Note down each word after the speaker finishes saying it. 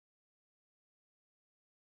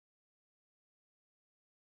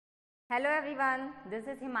Hello everyone, this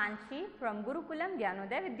is Himanshi from Gurukulam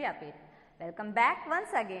Gyanodaya Vidyapit. Welcome back once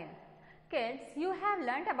again. Kids, you have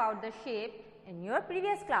learnt about the shape in your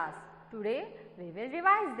previous class. Today we will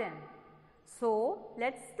revise them. So,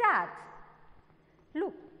 let's start.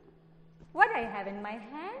 Look, what I have in my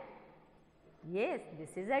hand? Yes, this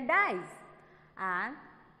is a dice, and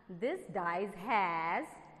this dice has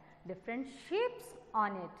different shapes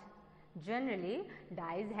on it. Generally,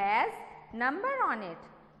 dice has number on it.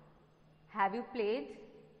 Have you played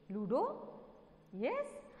Ludo? Yes.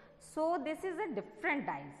 So, this is a different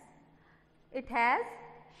dice. It has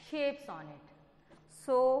shapes on it.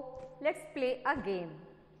 So, let us play a game.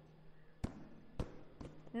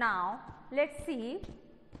 Now, let us see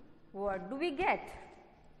what do we get.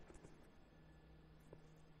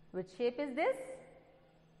 Which shape is this?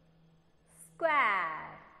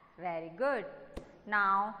 Square. Very good.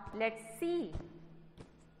 Now, let us see.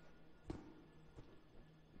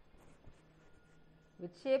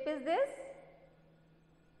 Which shape is this?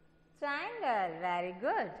 Triangle. Very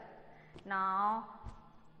good. Now,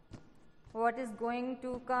 what is going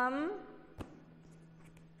to come?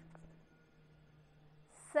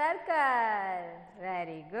 Circle.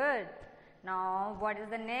 Very good. Now, what is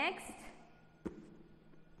the next?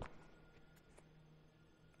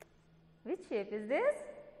 Which shape is this?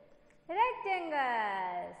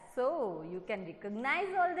 Rectangle. So, you can recognize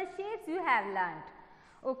all the shapes you have learnt.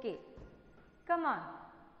 Okay. Come on,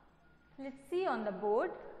 let us see on the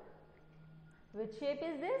board. Which shape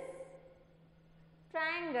is this?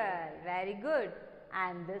 Triangle. Very good.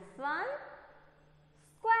 And this one?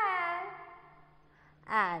 Square.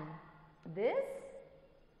 And this?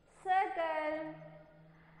 Circle.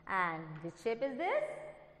 And which shape is this?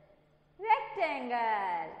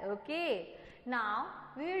 Rectangle. Okay. Now,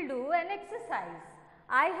 we will do an exercise.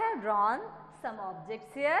 I have drawn some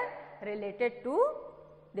objects here related to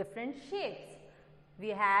different shapes. We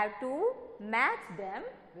have to match them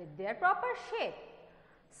with their proper shape.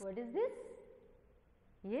 What is this?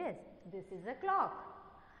 Yes, this is a clock.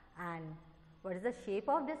 And what is the shape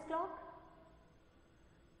of this clock?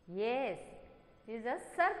 Yes, it is a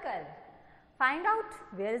circle. Find out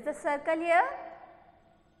where is the circle here?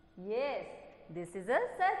 Yes, this is a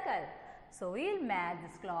circle. So, we will match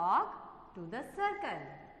this clock to the circle.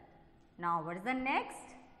 Now, what is the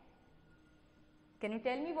next? Can you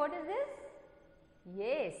tell me what is this?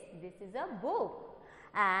 Yes, this is a book,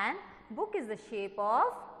 and book is the shape of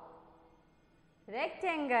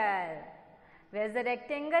rectangle. Where is the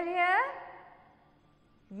rectangle here?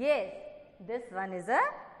 Yes, this one is a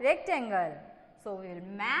rectangle. So, we will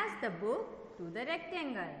match the book to the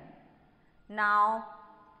rectangle. Now,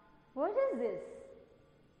 what is this?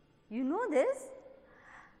 You know this?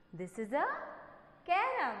 This is a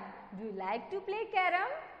carom. Do you like to play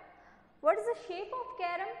carom? What is the shape of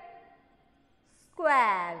carom?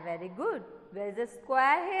 Square. Very good. Where is the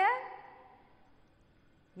square here?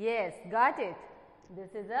 Yes, got it. This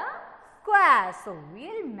is a square. So, we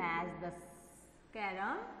will match the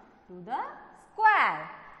carom to the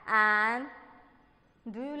square. And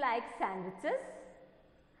do you like sandwiches?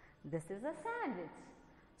 This is a sandwich.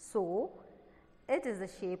 So, it is the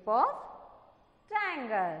shape of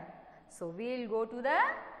triangle. So, we will go to the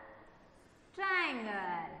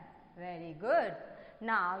triangle. Very good.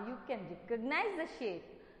 Now, you can recognize the shape.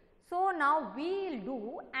 So, now we will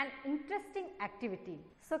do an interesting activity.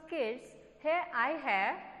 So, kids, here I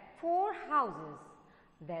have 4 houses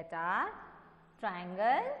that are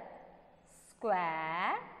triangle,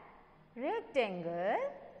 square, rectangle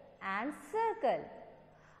and circle.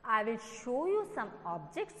 I will show you some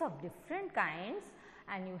objects of different kinds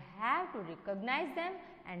and you have to recognize them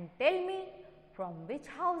and tell me from which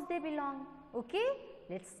house they belong. Okay?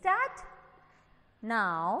 Let's start.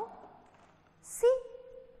 Now, see,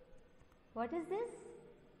 what is this?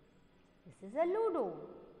 This is a Ludo.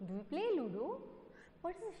 Do you play Ludo?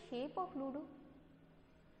 What is the shape of Ludo?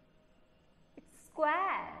 It's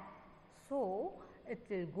square. So, it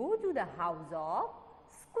will go to the house of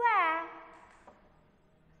square.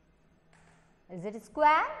 Is it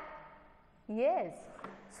square? Yes.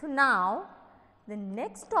 So, now, the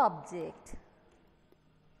next object.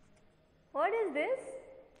 What is this?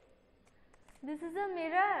 This is a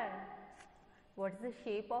mirror. What is the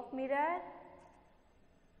shape of mirror?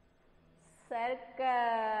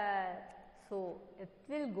 Circle. So, it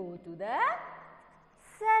will go to the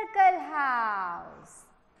circle house.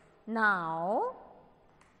 Now,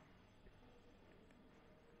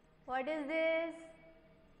 what is this?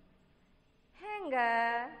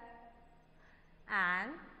 Hanger.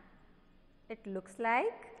 And it looks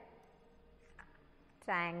like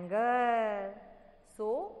triangle.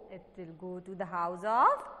 So, it will go to the house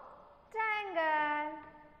of triangle.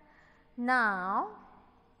 Now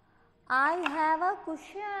I have a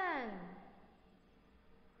cushion.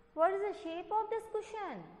 What is the shape of this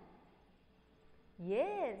cushion?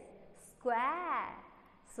 Yes, square.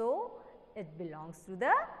 So it belongs to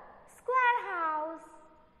the square house.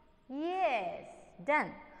 Yes,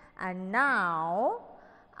 done. And now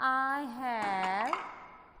I have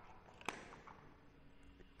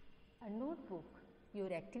a notebook,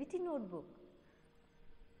 your activity notebook.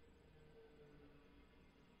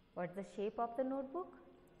 What's the shape of the notebook?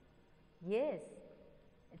 Yes,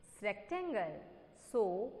 it's rectangle.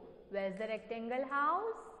 So, where's the rectangle house?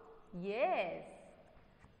 Yes.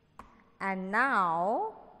 And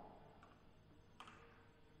now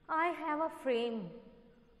I have a frame.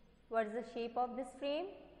 What's the shape of this frame?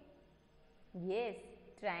 Yes,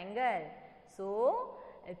 triangle. So,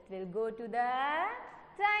 it will go to the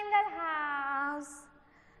triangle house.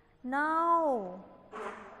 Now,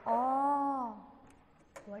 oh,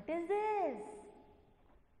 what is this?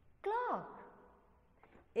 Clock.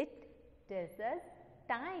 It tells us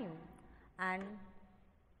time. And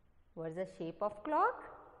what is the shape of clock?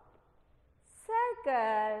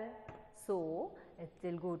 Circle. So, it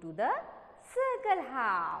will go to the circle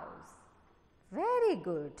house. Very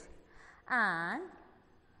good. And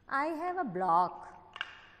I have a block,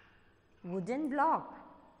 wooden block.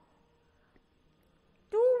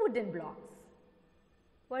 Two wooden blocks.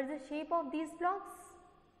 What is the shape of these blocks?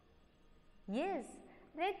 Yes,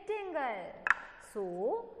 rectangle.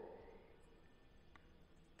 So,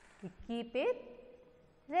 we keep it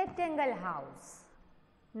rectangle house.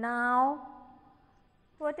 Now,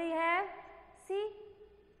 what do you have? See,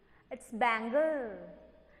 it's bangle.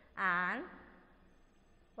 And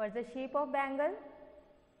what's the shape of bangle?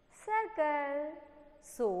 Circle.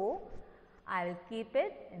 So, I will keep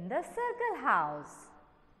it in the circle house.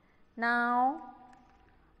 Now,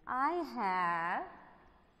 I have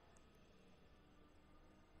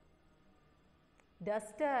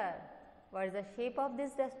duster. What is the shape of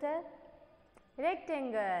this duster?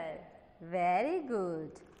 Rectangle. Very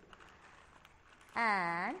good.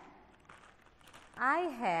 And I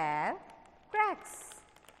have cracks.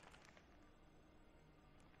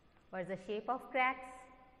 What is the shape of cracks?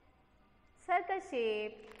 Circle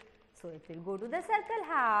shape. So, it will go to the circle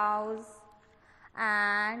house.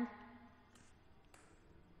 And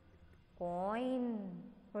coin.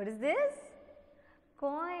 What is this?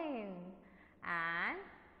 Coin. And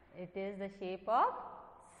it is the shape of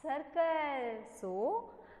circle. So,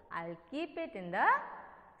 I will keep it in the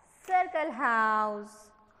circle house.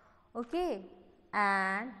 Okay.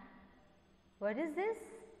 And what is this?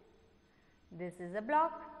 This is a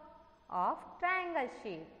block of triangle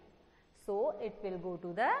shape. So, it will go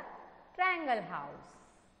to the triangle house.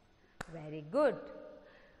 Very good.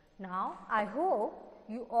 Now, I hope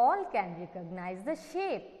you all can recognize the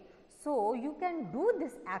shape. So, you can do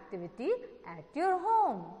this activity at your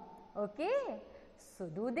home. Okay. So,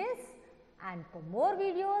 do this, and for more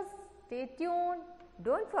videos, stay tuned.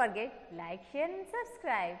 Don't forget, like, share and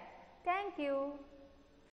subscribe. Thank you.